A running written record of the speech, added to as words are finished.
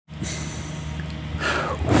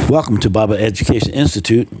Welcome to Bible Education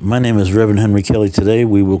Institute. My name is Reverend Henry Kelly. Today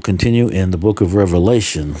we will continue in the book of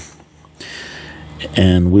Revelation,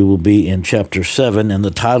 and we will be in chapter 7, and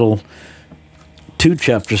the title to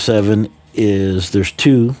chapter 7 is, there's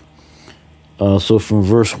two, so from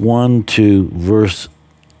verse 1 to verse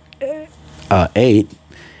 8,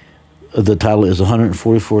 the title is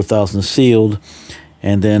 144,000 sealed,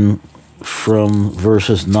 and then from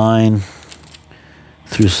verses 9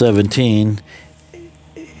 through 17,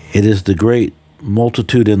 it is the great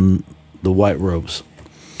multitude in the white robes.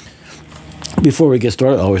 Before we get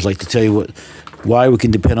started, I always like to tell you why we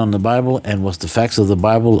can depend on the Bible and what's the facts of the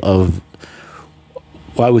Bible, of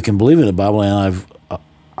why we can believe in the Bible. And I've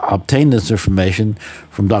obtained this information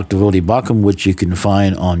from Dr. Voddie Baucham, which you can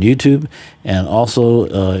find on YouTube. And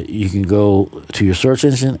also, you can go to your search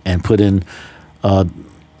engine and put in Voddie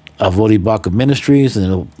Baucham Ministries, and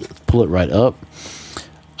it'll pull it right up.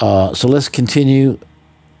 So let's continue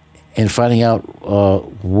in finding out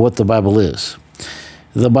what the Bible is.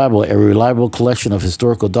 The Bible, a reliable collection of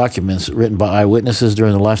historical documents written by eyewitnesses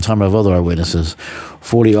during the lifetime of other eyewitnesses.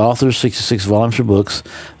 40 authors, 66 volumes or books,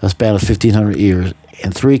 a span of 1,500 years,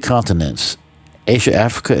 in 3 continents, Asia,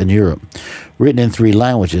 Africa, and Europe. Written in 3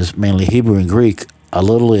 languages, mainly Hebrew and Greek, a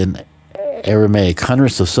little in Aramaic,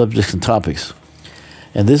 hundreds of subjects and topics.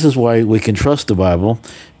 And this is why we can trust the Bible,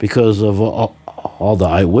 because of all the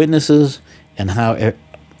eyewitnesses and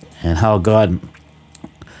how God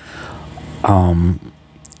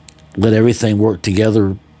let everything work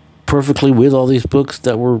together perfectly with all these books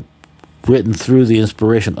that were written through the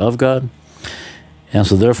inspiration of God. And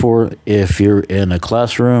so therefore, if you're in a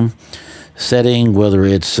classroom setting, whether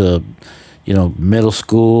it's middle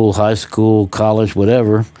school, high school, college,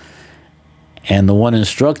 whatever, and the one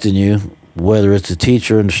instructing you, whether it's a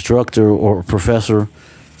teacher, instructor, or professor,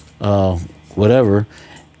 whatever,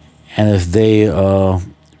 and if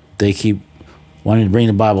they keep wanting to bring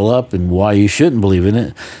the Bible up and why you shouldn't believe in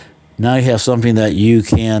it, now you have something that you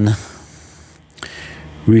can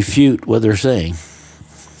refute what they're saying.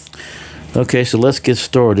 Okay, so let's get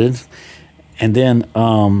started. And then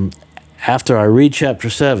after I read chapter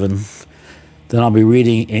 7, then I'll be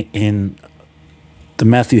reading in the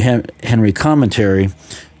Matthew Henry commentary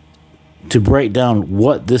to break down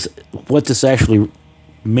what this actually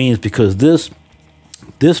means, because this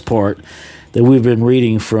part that we've been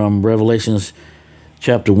reading from Revelations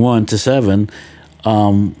chapter 1 to 7,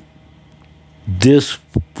 this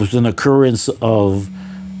was an occurrence of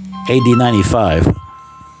AD 95.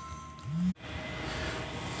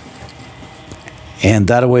 And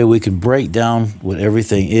that way we can break down what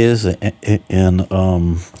everything is, and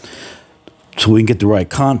so we can get the right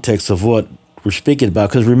context of what we're speaking about.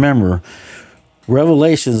 Because remember,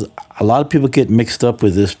 Revelations, a lot of people get mixed up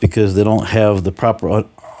with this because they don't have the proper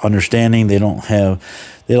understanding. They don't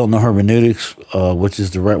know hermeneutics, which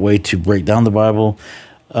is the right way to break down the Bible,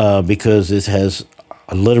 because it has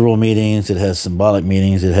literal meanings, it has symbolic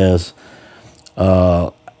meanings, it has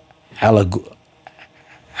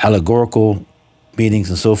allegorical meanings,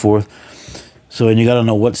 and so forth. So, and you got to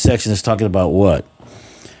know what section is talking about what.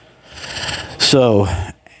 So,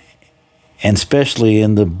 and especially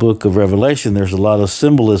in the book of Revelation, there's a lot of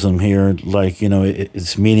symbolism here, like,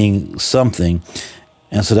 it's meaning something.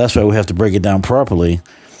 And so that's why we have to break it down properly,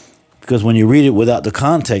 because when you read it without the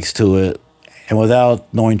context to it and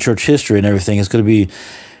without knowing church history and everything, you're going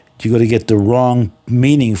to get the wrong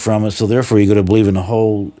meaning from it. So therefore, you're going to believe in a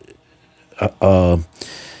whole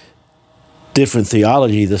different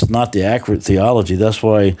theology that's not the accurate theology. That's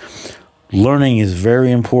why learning is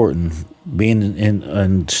very important, being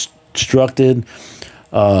instructed,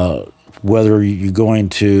 whether you're going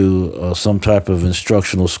to some type of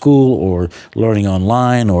instructional school or learning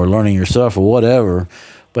online or learning yourself or whatever,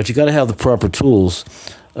 but you got to have the proper tools.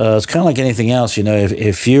 It's kind of like anything else,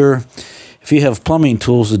 if you have plumbing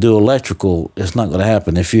tools to do electrical, it's not going to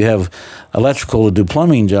happen. If you have electrical to do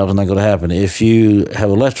plumbing jobs, it's not going to happen. If you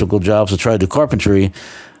have electrical jobs to try to do carpentry,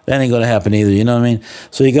 that ain't going to happen either. You know what I mean?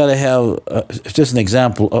 So you got to have, it's just an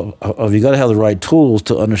example of you got to have the right tools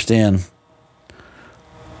to understand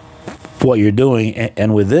what you're doing.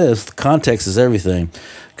 And with this, context is everything.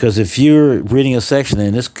 Because if you're reading a section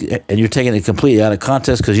and you're taking it completely out of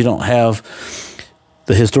context because you don't have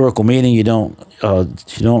the historical meaning, you don't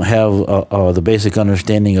have the basic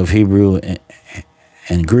understanding of Hebrew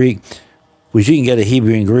and Greek, which you can get a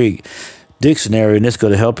Hebrew and Greek dictionary, and it's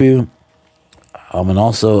going to help you. And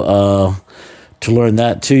also to learn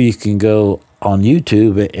that too, you can go on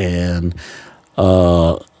YouTube, and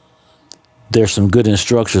there's some good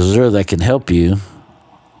instructions there that can help you.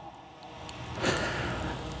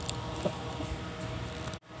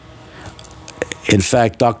 In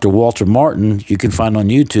fact, Dr. Walter Martin, you can find on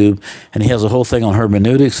YouTube, and he has a whole thing on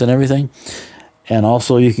hermeneutics and everything. And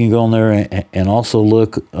also you can go in there and also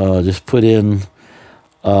look, just put in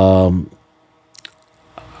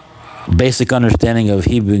basic understanding of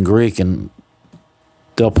Hebrew and Greek, and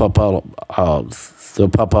they'll pop out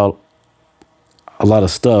a lot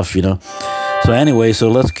of stuff, you know. So anyway, so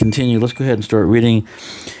let's continue. Let's go ahead and start reading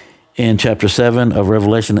in chapter 7 of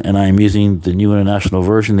Revelation, and I am using the New International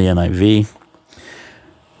Version, the NIV.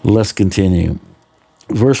 Let's continue.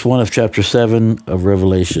 Verse 1 of chapter 7 of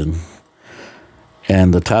Revelation,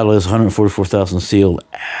 and the title is 144,000 sealed.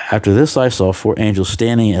 After this I saw 4 angels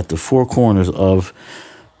standing at the 4 corners of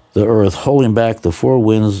the earth, holding back the 4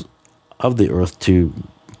 winds of the earth to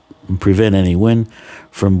prevent any wind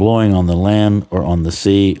from blowing on the land or on the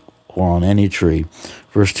sea or on any tree.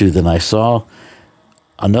 Verse 2, then I saw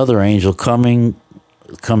another angel coming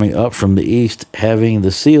up from the east, having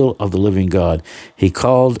the seal of the living God. He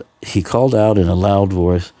called out in a loud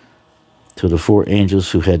voice to the 4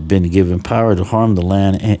 angels who had been given power to harm the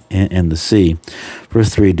land and the sea. Verse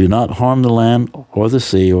 3, do not harm the land or the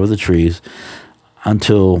sea or the trees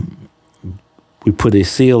until we put a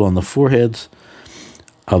seal on the foreheads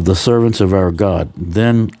of the servants of our God.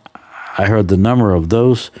 Then I heard the number of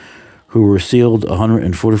those who were sealed,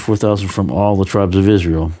 144,000 from all the tribes of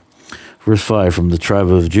Israel. Verse 5, from the tribe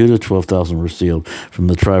of Judah, 12,000 were sealed. From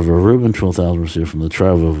the tribe of Reuben, 12,000 were sealed. From the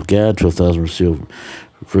tribe of Gad, 12,000 were sealed.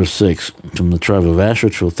 Verse 6, from the tribe of Asher,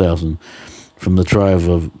 12,000. From the tribe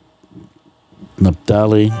of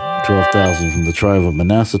Naphtali, 12,000. From the tribe of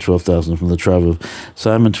Manasseh, 12,000. From the tribe of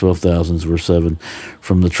Simon, 12,000. Verse 7,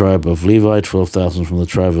 from the tribe of Levi, 12,000. From the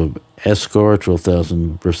tribe of Issachar,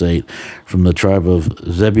 12,000. Verse 8, from the tribe of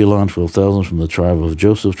Zebulun, 12,000. From the tribe of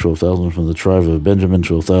Joseph, 12,000. From the tribe of Benjamin,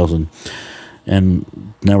 12,000.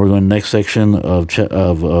 And now we're going to the next section of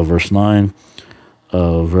verse 9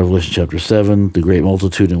 of Revelation chapter 7, the great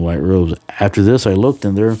multitude in white robes. After this I looked,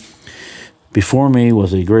 and there before me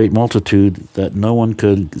was a great multitude that no one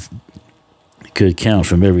could count,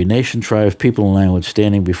 from every nation, tribe, people, and language,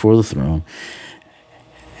 standing before the throne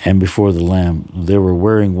and before the Lamb. They were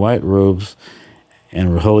wearing white robes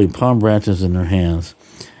and were holding palm branches in their hands.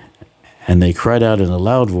 And they cried out in a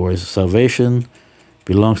loud voice, salvation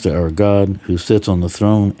belongs to our God who sits on the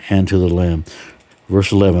throne and to the Lamb.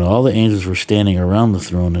 Verse 11, all the angels were standing around the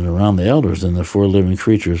throne and around the elders and the 4 living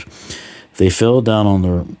creatures. They fell down on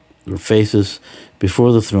their faces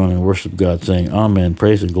before the throne and worshiped God, saying, Amen.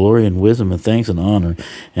 Praise and glory and wisdom and thanks and honor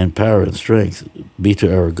and power and strength be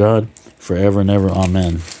to our God forever and ever.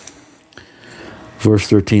 Amen. Verse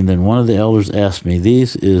 13, then one of the elders asked me,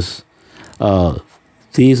 these in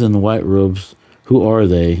the white robes, who are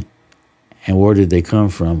they, and where did they come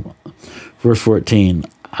from? Verse 14,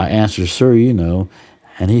 I answered, sir, you know.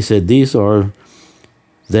 And he said, these are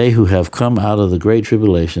they who have come out of the great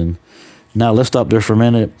tribulation. Now, let's stop there for a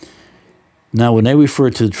minute. Now, when they refer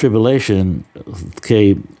to tribulation,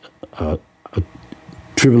 okay,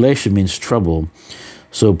 tribulation means trouble.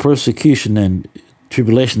 So persecution and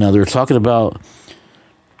tribulation. Now, they're talking about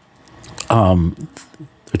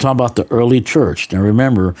the early church. Now,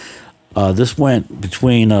 remember, this went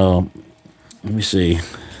between. Let me see.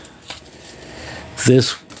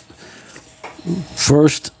 This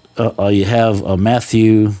first, you have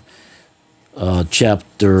Matthew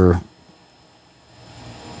chapter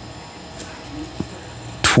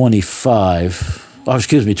 24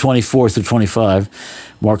 through 25,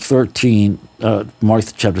 Mark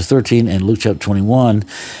chapter 13, and Luke chapter 21.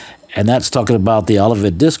 And that's talking about the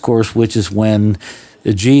Olivet Discourse, which is when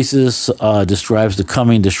Jesus describes the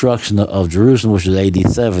coming destruction of Jerusalem, which is AD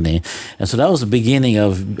 70. And so that was the beginning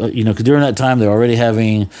of, because during that time they're already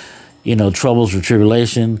having, troubles with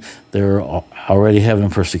tribulation. They're already having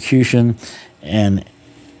persecution, and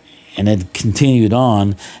it continued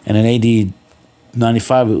on. And in AD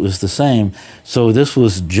 95, it was the same. So this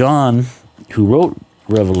was John who wrote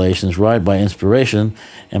Revelations, right, by inspiration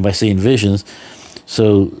and by seeing visions.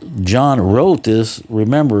 So John wrote this,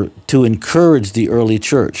 remember, to encourage the early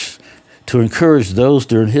church, to encourage those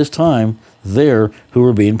during his time there who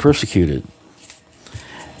were being persecuted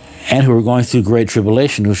and who were going through great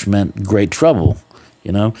tribulation, which meant great trouble,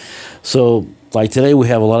 So like today we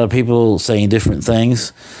have a lot of people saying different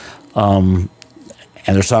things, and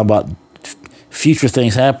they're talking about future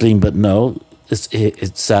things happening, but no,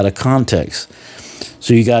 it's out of context.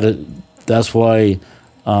 So you got to, that's why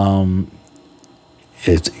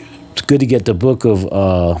it's good to get the book of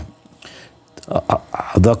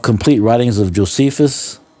the complete writings of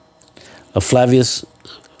Josephus, of Flavius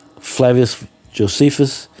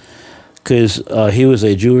Josephus, because he was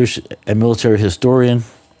a Jewish and military historian,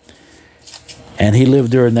 And he lived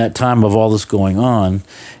during that time of all this going on,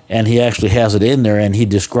 and he actually has it in there, and he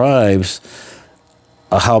describes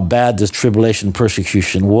how bad this tribulation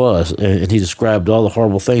persecution was, and he described all the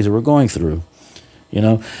horrible things that we're going through,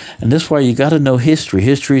 And this is why you got to know history.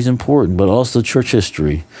 History is important, but also church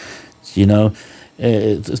history,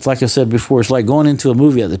 It's like I said before, it's like going into a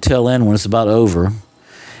movie at the tail end when it's about over.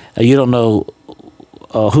 You don't know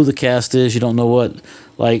who the cast is, you don't know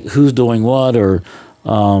who's doing what, or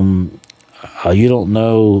you don't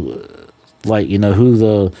know,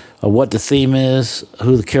 who what the theme is,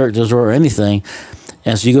 who the characters are, or anything.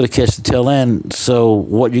 And so you got to catch the tail end. So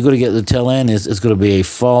what you're going to get at the tail end is going to be a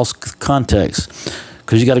false context,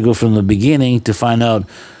 because you got to go from the beginning to find out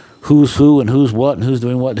who's who and who's what and who's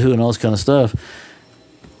doing what and who and all this kind of stuff.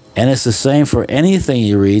 And it's the same for anything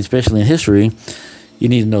you read, especially in history. You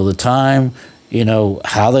need to know the time,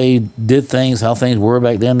 how they did things, how things were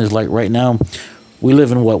back then. Is like right now, we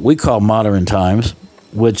live in what we call modern times,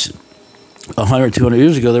 which 100, 200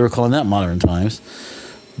 years ago, they were calling that modern times.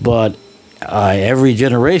 But every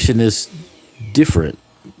generation is different.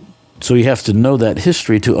 So you have to know that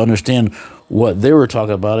history to understand what they were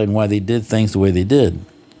talking about and why they did things the way they did.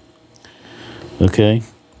 Okay,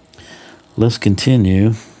 let's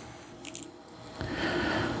continue.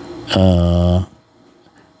 And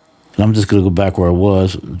I'm just going to go back where I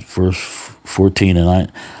was, verse 14.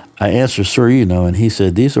 And I answered, Sir, and he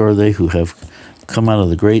said, these are they who have come out of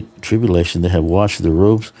the great tribulation. They have washed their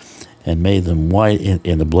robes and made them white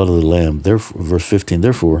in the blood of the Lamb. Therefore, verse 15,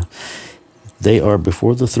 therefore, they are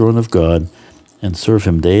before the throne of God and serve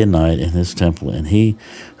him day and night in his temple. And he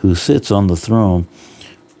who sits on the throne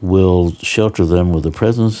will shelter them with his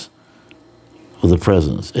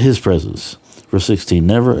presence. Verse 16,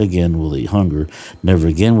 never again will they hunger, never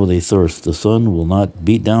again will they thirst. The sun will not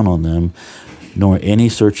beat down on them, nor any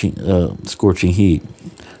scorching heat.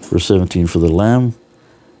 Verse 17, for the Lamb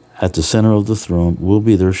at the center of the throne will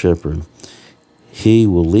be their shepherd. He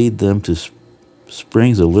will lead them to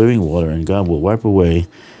springs of living water, and God will wipe away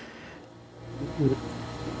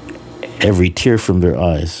every tear from their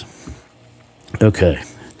eyes. Okay,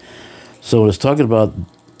 so it's talking about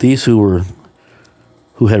these who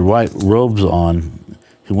had white robes on,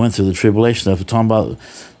 who went through the tribulation stuff. It's talking about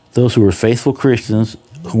those who were faithful Christians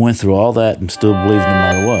who went through all that and still believed no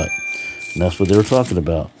matter what. And that's what they were talking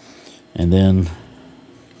about. And then,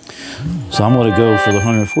 so I'm going to go for the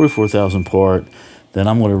 144,000 part. Then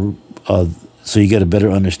I'm going to, so you get a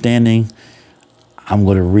better understanding, I'm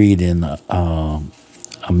going to read in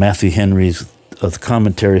Matthew Henry's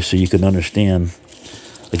commentary so you can understand,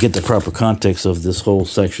 get the proper context of this whole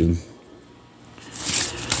section.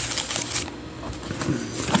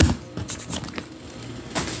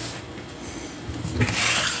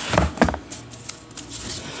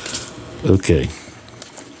 Okay,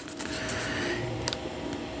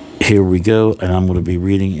 here we go, and I'm going to be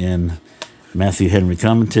reading in Matthew Henry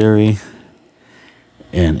commentary,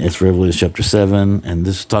 and it's Revelation chapter 7, and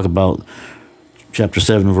this is talk about chapter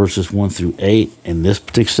 7 verses 1 through 8, and this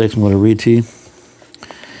particular section I'm going to read to you.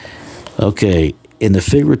 Okay, in the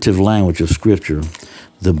figurative language of Scripture,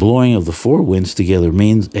 the blowing of the four winds together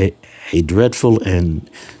means a dreadful and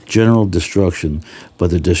general destruction,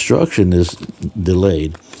 but the destruction is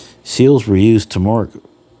delayed. Seals were used to mark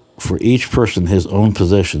for each person his own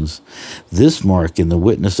possessions. This mark in the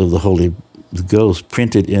witness of the Holy Ghost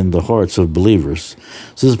printed in the hearts of believers.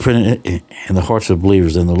 So this is printed in the hearts of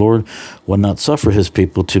believers, and the Lord would not suffer his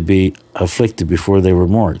people to be afflicted before they were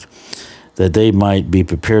marked, that they might be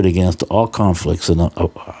prepared against all conflicts, and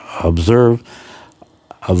observe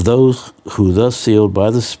of those who thus sealed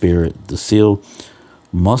by the Spirit. The seal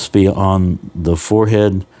must be on the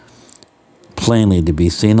forehead plainly to be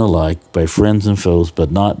seen alike by friends and foes,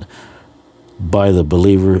 but not by the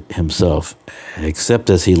believer himself,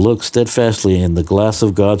 except as he looks steadfastly in the glass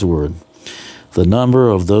of God's word. The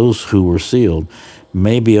number of those who were sealed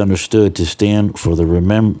may be understood to stand for the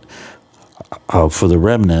remnant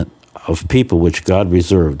of people which God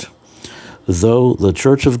reserved. Though the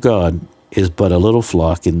church of God is but a little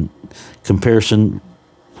flock in comparison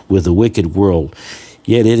with the wicked world,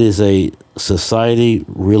 yet it is a society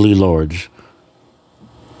really large,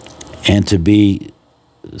 and to be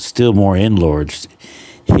still more enlarged.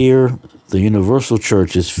 Here, the universal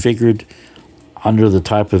church is figured under the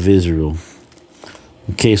type of Israel.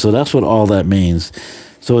 Okay, so that's what all that means.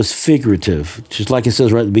 So it's figurative. Just like it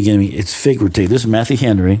says right at the beginning, it's figurative. This is Matthew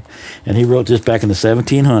Henry, and he wrote this back in the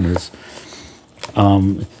 1700s.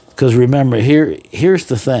 Because remember, here's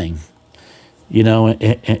the thing.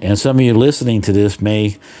 And some of you listening to this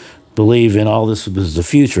may believe in all this is the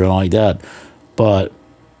future and all like that. But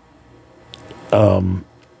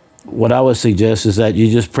what I would suggest is that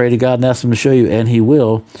you just pray to God and ask Him to show you, and He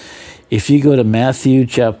will. If you go to Matthew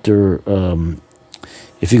chapter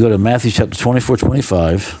 24,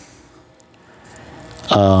 25,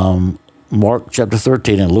 Mark chapter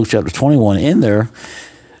 13, and Luke chapter 21, in there,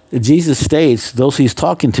 Jesus states those He's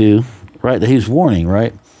talking to, right, that He's warning,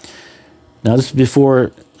 right? Now, this is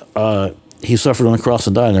before He suffered on the cross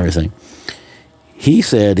and died and everything. He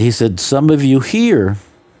said, some of you here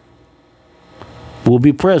will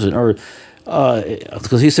be present, or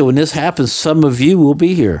because He said, when this happens, some of you will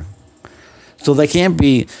be here. So they cannot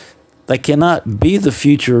be the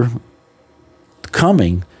future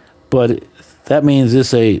coming, but that means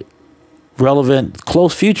it's a relevant,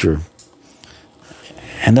 close future.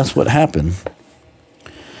 And that's what happened.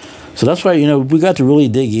 So that's why, we got to really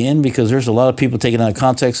dig in, because there's a lot of people taken out of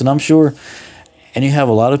context, and I'm sure, and you have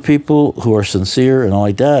a lot of people who are sincere and all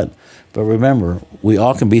like that. But remember, we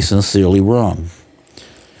all can be sincerely wrong.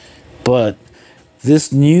 But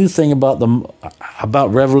this new thing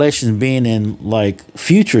about Revelation being in like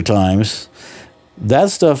future times,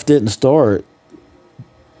 that stuff didn't start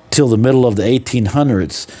till the middle of the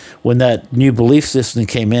 1800s when that new belief system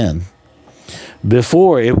came in.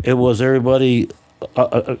 Before, it was everybody,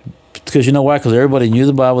 because you know why? Because everybody knew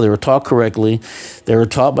the Bible. They were taught correctly. They were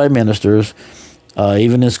taught by ministers,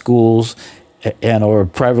 even in schools and or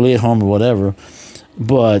privately at home or whatever.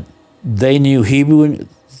 But they knew Hebrew, and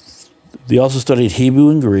they also studied Hebrew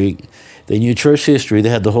and Greek. They knew church history. They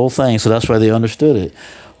had the whole thing, so that's why they understood it.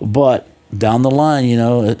 But down the line,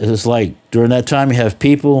 it's like during that time you have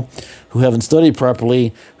people who haven't studied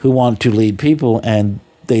properly who want to lead people, and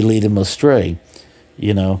they lead them astray,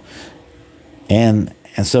 And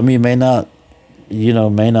some of you may not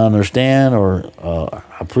understand or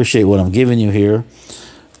appreciate what I'm giving you here.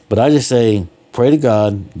 But I just say, pray to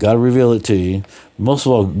God. God will reveal it to you. Most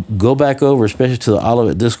of all, go back over, especially to the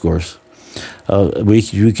Olivet Discourse.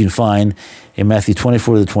 You can find in Matthew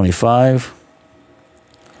 24 to 25,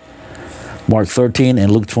 Mark 13,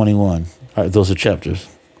 and Luke 21. All right, those are chapters.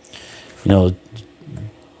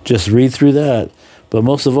 Just read through that. But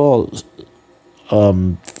most of all,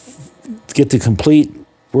 get the complete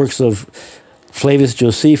works of Flavius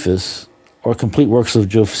Josephus, or complete works of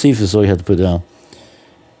Josephus, all you have to put down.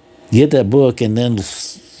 Get that book, and then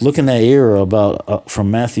look in that era about from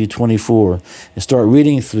Matthew 24 and start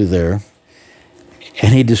reading through there.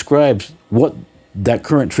 And he describes what that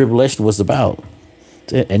current tribulation was about.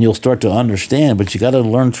 And you'll start to understand, but you got to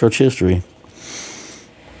learn church history.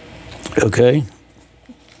 Okay?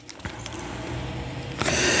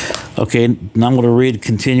 Okay, now I'm going to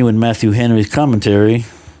continue in Matthew Henry's commentary,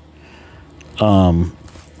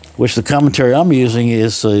 which the commentary I'm using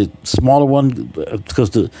is a smaller one,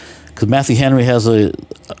 because Matthew Henry has a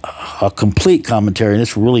complete commentary, and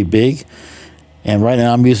it's really big. And right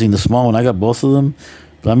now I'm using the small one. I got both of them,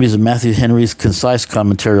 but I'm using Matthew Henry's concise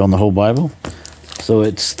commentary on the whole Bible. So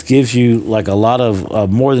it gives you like a lot of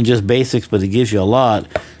more than just basics, but it gives you a lot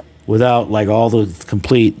without like all the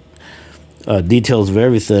complete details of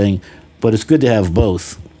everything. But it's good to have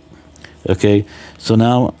both. Okay, so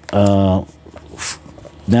now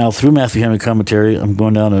through Matthew Henry commentary, I'm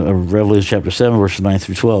going down to Revelation chapter 7, verses 9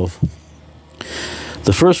 through 12.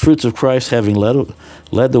 The first fruits of Christ having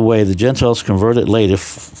led the way, the Gentiles converted later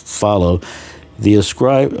follow. The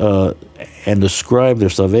ascribe their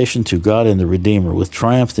salvation to God and the Redeemer. With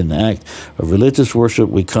triumph in the act of religious worship,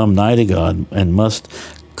 we come nigh to God and must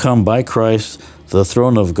come by Christ. The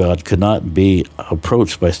throne of God could not be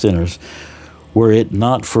approached by sinners, were it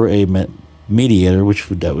not for a mediator,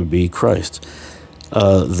 that would be Christ.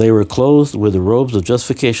 They were clothed with the robes of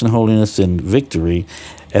justification, holiness, and victory,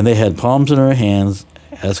 and they had palms in their hands,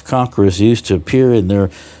 as conquerors used to appear in their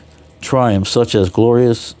triumph, such as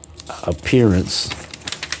glorious appearance.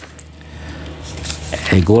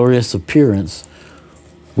 A glorious appearance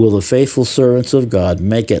will the faithful servants of God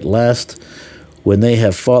make at last, when they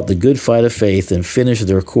have fought the good fight of faith and finished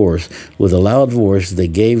their course. With a loud voice they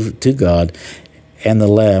gave to God and the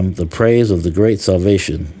Lamb the praise of the great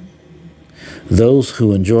salvation. Those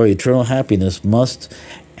who enjoy eternal happiness must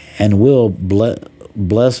and will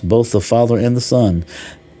bless both the Father and the Son.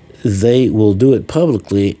 They will do it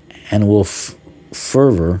publicly and will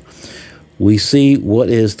fervor. We see what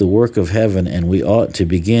is the work of heaven, and we ought to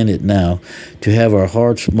begin it now, to have our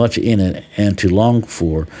hearts much in it, and to long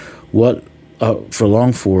for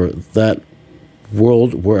that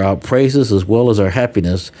world where our praises as well as our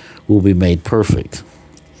happiness will be made perfect.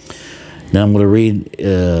 Now I'm going to read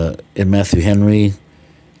in Matthew Henry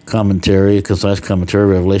commentary, a concise commentary,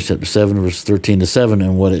 Revelation chapter 7, verse 13 to 7,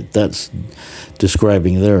 and what that's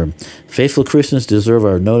describing there. Faithful Christians deserve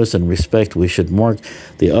our notice and respect. We should mark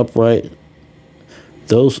the upright.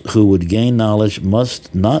 Those who would gain knowledge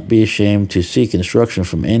must not be ashamed to seek instruction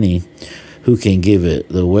from any who can give it.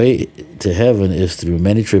 The way to heaven is through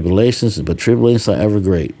many tribulations, but tribulations, however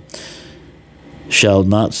great, shall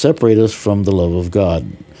not separate us from the love of God.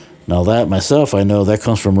 Now that myself, I know that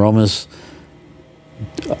comes from Romans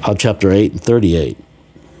chapter 8 and 38.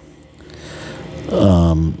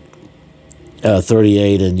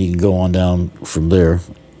 38, and you can go on down from there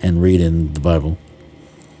and read in the Bible.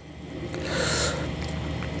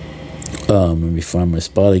 Let me find my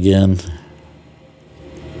spot again.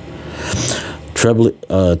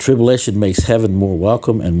 Tribulation makes heaven more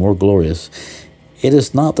welcome and more glorious. It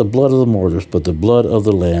is not the blood of the martyrs, but the blood of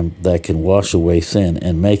the Lamb that can wash away sin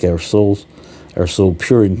and make our soul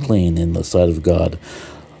pure and clean in the sight of God.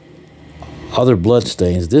 Other blood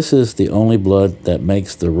stains, this is the only blood that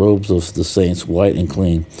makes the robes of the saints white and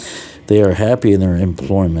clean. They are happy in their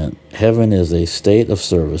employment. Heaven is a state of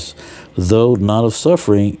service. Though not of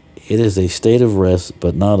suffering, it is a state of rest,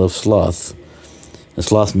 but not of sloth. And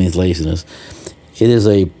sloth means laziness. It is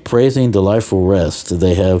a praising, delightful rest.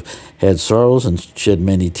 They have had sorrows and shed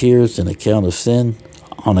many tears on account of sin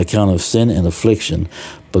and affliction.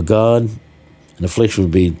 But God, and affliction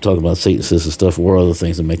would be talking about Satan, and stuff, or other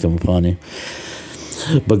things that may come upon you.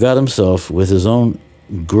 But God himself, with his own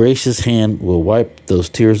gracious hand, will wipe those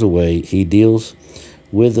tears away. He deals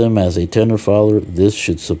with them as a tender father. This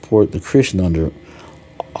should support the Christian under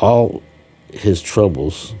all his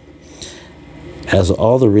troubles, as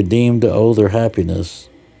all the redeemed owe their happiness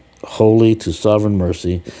wholly to sovereign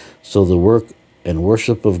mercy. So the work and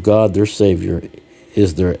worship of God, their Savior,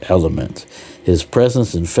 is their element. His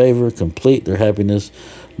presence and favor complete their happiness,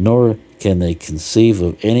 nor can they conceive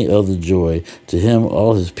of any other joy. To him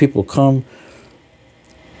all his people come.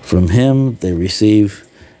 From him they receive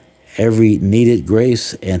every needed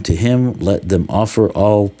grace, and to him let them offer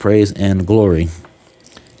all praise and glory.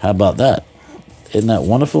 How about that? Isn't that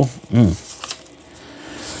wonderful?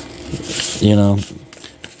 You know,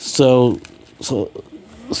 so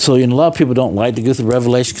a lot of people don't like to go through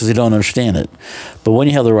Revelation because they don't understand it. But when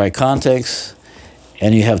you have the right context,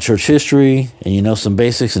 and you have church history, and you know some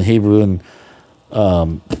basics in Hebrew and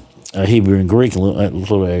Greek,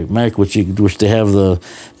 which they have the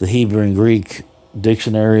Hebrew and Greek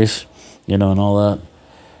dictionaries, you know, and all that,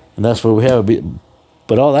 and that's what we have.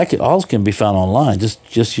 But all can be found online.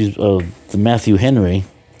 Just use the Matthew Henry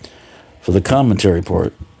for the commentary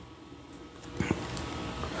part.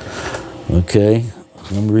 Okay,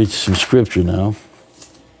 let me read some scripture now.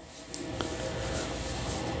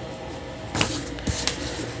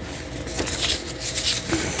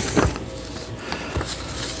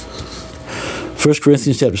 First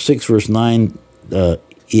Corinthians chapter 6, verse 9,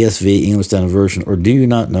 ESV, English Standard Version. Or do you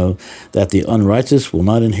not know that the unrighteous will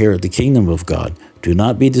not inherit the kingdom of God? Do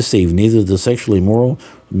not be deceived, neither the sexually immoral,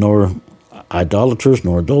 nor idolaters,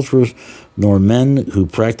 nor adulterers, nor men who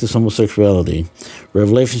practice homosexuality.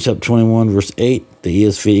 Revelation chapter 21, verse 8, the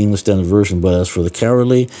ESV, English Standard Version. But as for the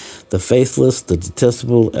cowardly, the faithless, the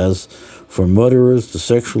detestable, as for murderers, the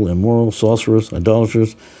sexual, immoral, sorcerers,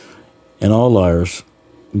 idolaters, and all liars,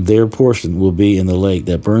 their portion will be in the lake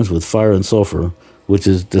that burns with fire and sulfur, which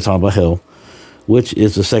is the talking about hell, which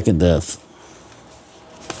is the second death.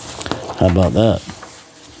 How about that?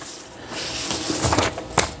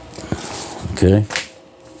 Okay.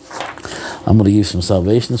 I'm going to use some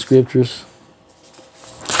salvation scriptures.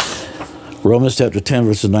 Romans chapter 10,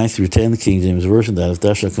 verses 9 through 10, the King James Version, that if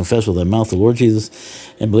thou shalt confess with thy mouth the Lord Jesus,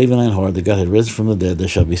 and believe in thine heart that God had risen from the dead, thou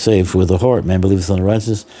shalt be saved. For with the heart man believeth unto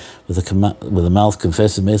righteousness, with the mouth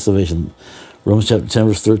confesseth made salvation. Romans chapter 10,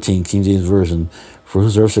 verse 13, King James Version, for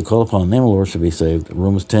whosoever shall call upon the name of the Lord shall be saved.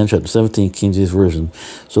 Romans 10, chapter 17, King James Version.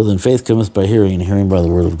 So then faith cometh by hearing, and hearing by the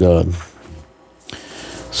word of God.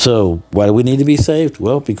 So, why do we need to be saved?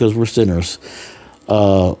 Well, because we're sinners.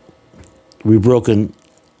 We've broken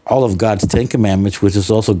all of God's 10 commandments, which is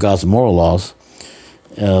also God's moral laws,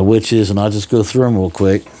 which is, and I'll just go through them real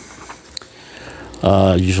quick.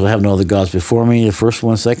 You shall have no other gods before me. The first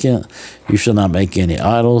one. Second, you shall not make any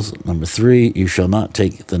idols. Number 3, you shall not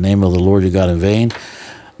take the name of the Lord your God in vain.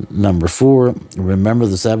 Number 4, remember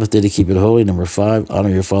the Sabbath day to keep it holy. Number 5, honor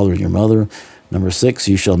your father and your mother. Number 6,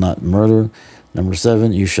 you shall not murder. Number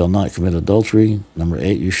 7, you shall not commit adultery. Number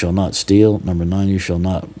 8, you shall not steal. Number 9, you shall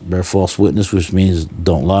not bear false witness, which means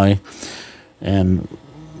don't lie. And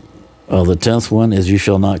the 10th one is you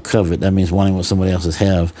shall not covet. That means wanting what somebody else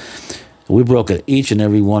have. We broke each and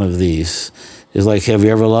every one of these. It's like, have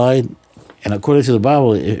you ever lied? And according to the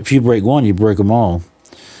Bible, if you break one, you break them all.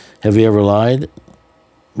 Have you ever lied?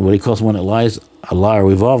 What do you call someone that lies? A liar.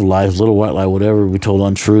 We've all lied, little white lie, whatever. We told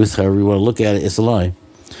untruth, however you want to look at it, it's a lie.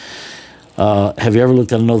 Have you ever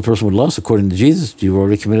looked at another person with lust? According to Jesus, you've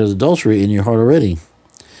already committed adultery in your heart already.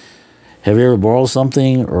 Have you ever borrowed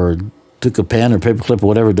something or took a pen or paperclip or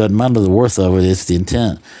whatever? It doesn't matter the worth of it, it's the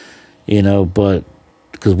intent. But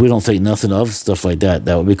because we don't think nothing of stuff like that,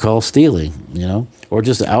 that would be called stealing, or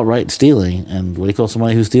just outright stealing. And what do you call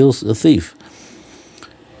somebody who steals? A thief.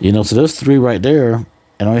 So there's three right there,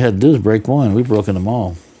 and all you had to do is break one. We've broken them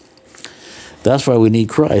all. That's why we need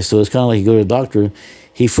Christ. So it's kind of like you go to a doctor.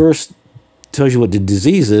 He first tells you what the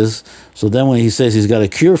disease is, so then when he says he's got a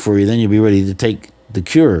cure for you, then you'll be ready to take the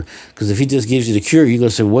cure. Because if he just gives you the cure, you're going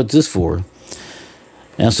to say, what's this for?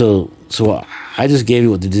 And so I just gave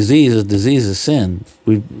you what the disease is. The disease is sin,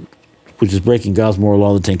 which is breaking God's moral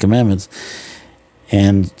law, the Ten Commandments.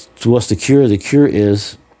 And so what's the cure? The cure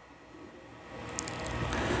is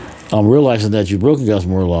realizing that you've broken God's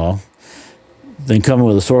moral law, then coming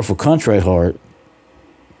with a sorrowful, contrite heart,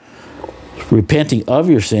 repenting of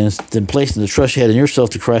your sins, then placing the trust you had in yourself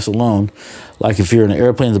to Christ alone. Like if you're in an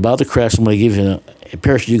airplane that's about to crash, somebody gives you a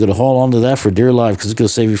parachute, you're going to hold on to that for dear life because it's going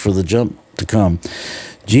to save you from the jump to come.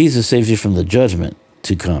 Jesus saves you from the judgment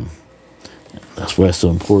to come. That's why it's so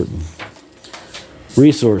important.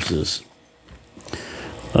 Resources.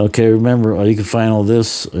 Okay, remember, you can find all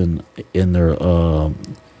this in their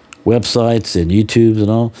websites and YouTubes and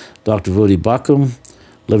all. Dr. Voddie Baucham,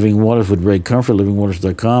 Living Waters with Ray Comfort,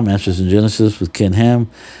 livingwaters.com, Answers in Genesis with Ken Ham,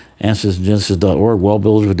 answersingenesis.org, Wall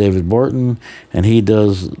Builders with David Barton, and he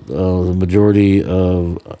does the majority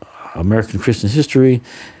of American Christian history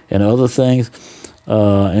and other things.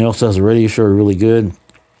 And he also has a radio show, really good,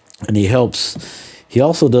 and he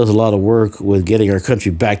also does a lot of work with getting our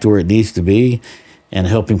country back to where it needs to be and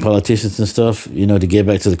helping politicians and stuff, to get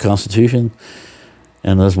back to the Constitution.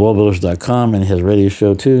 And that's wallbuilders.com, and he has a radio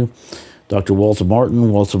show too. Dr. Walter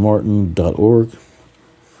Martin, waltermartin.org.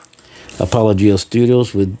 Apologia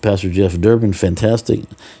Studios with Pastor Jeff Durbin, fantastic.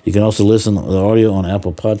 You can also listen to the audio on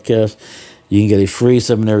Apple Podcasts. You can get a free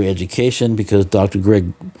seminary education because Dr.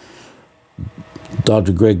 Greg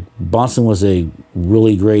Bahnsen was a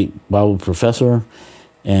really great Bible professor,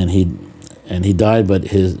 and he died, but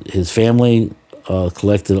his family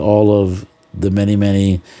collected all of the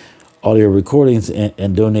many audio recordings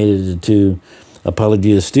and donated it to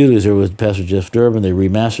Apologia Studios. There was Pastor Jeff Durbin. They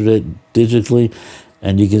remastered it digitally,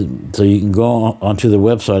 and you can go onto the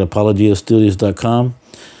website apologiastudios.com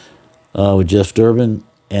with Jeff Durbin,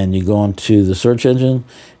 and you go onto the search engine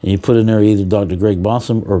and you put in there either Dr. Greg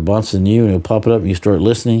Bahnsen or Bahnsen U, and it'll pop it up, and you start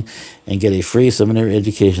listening and get a free seminary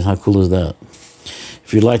education. How cool is that?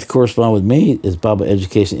 If you'd like to correspond with me, it's Bible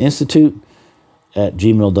Education Institute at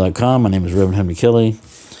gmail.com. My name is Reverend Henry Kelly.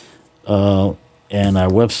 And our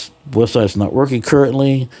website's not working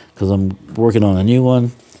currently because I'm working on a new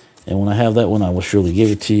one. And when I have that one, I will surely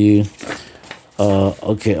give it to you.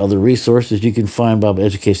 Other resources. You can find Bible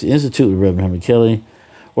Education Institute with Reverend Henry Kelly,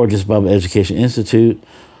 or just Bible Education Institute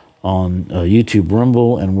on YouTube,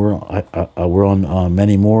 Rumble, and we're on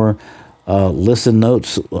many more. Listen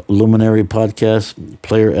Notes, Luminary Podcast,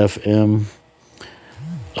 Player FM,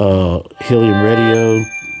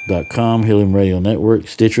 HeliumRadio.com, Helium Radio Network,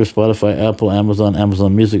 Stitcher, Spotify, Apple,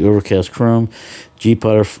 Amazon Music, Overcast, Chrome,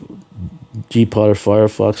 G-Potter,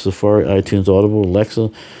 Firefox, Safari, iTunes, Audible, Alexa,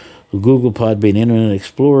 Google, Podbean, Internet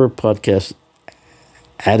Explorer, Podcast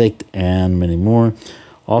Addict, and many more.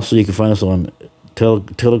 Also, you can find us on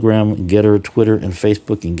Telegram, Getter, Twitter, and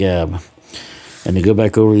Facebook, and Gab. And to go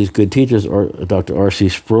back over these good teachers, Dr. R.C.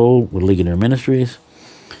 Sproul with Ligonier Ministries,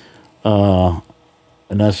 and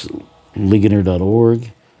that's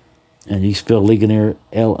Ligonier.org. And you spell Ligonier,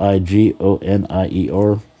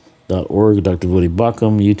 Ligonier.org. Dr. Voddie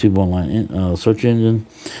Baucham, YouTube online search engine.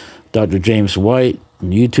 Dr. James White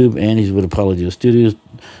on YouTube, and he's with Apologia Studios.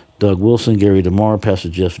 Doug Wilson, Gary DeMar, Pastor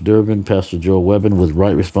Jeff Durbin, Pastor Joel Webbin with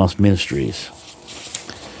Right Response Ministries.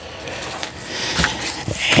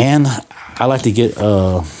 And I like to get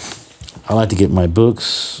my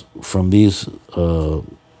books from these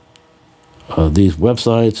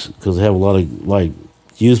websites because they have a lot of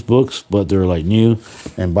used books, but they're new,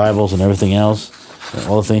 and Bibles and everything else, and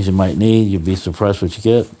all the things you might need. You'd be surprised what you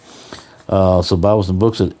get. So Bibles and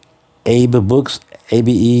books at Abe Books,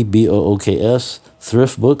 ABEBOOKS,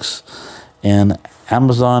 Thrift Books, and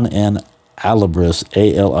Amazon and Alibris,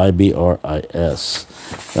 ALIBRIS.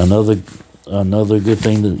 Another good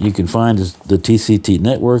thing that you can find is the TCT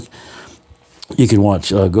Network. You can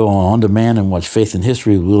go on demand and watch Faith and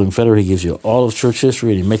History with William Federer. He gives you all of church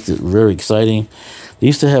history, and he makes it very exciting. They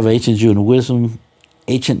used to have Ancient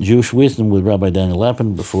Jewish Wisdom with Rabbi Daniel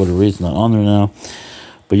Lapin. But for whatever reason, not on there now.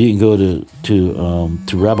 But you can go to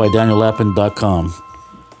RabbiDanielLapin.com.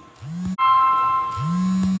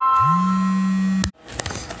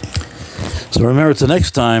 So remember, till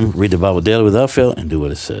next time, read the Bible daily without fail and do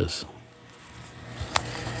what it says.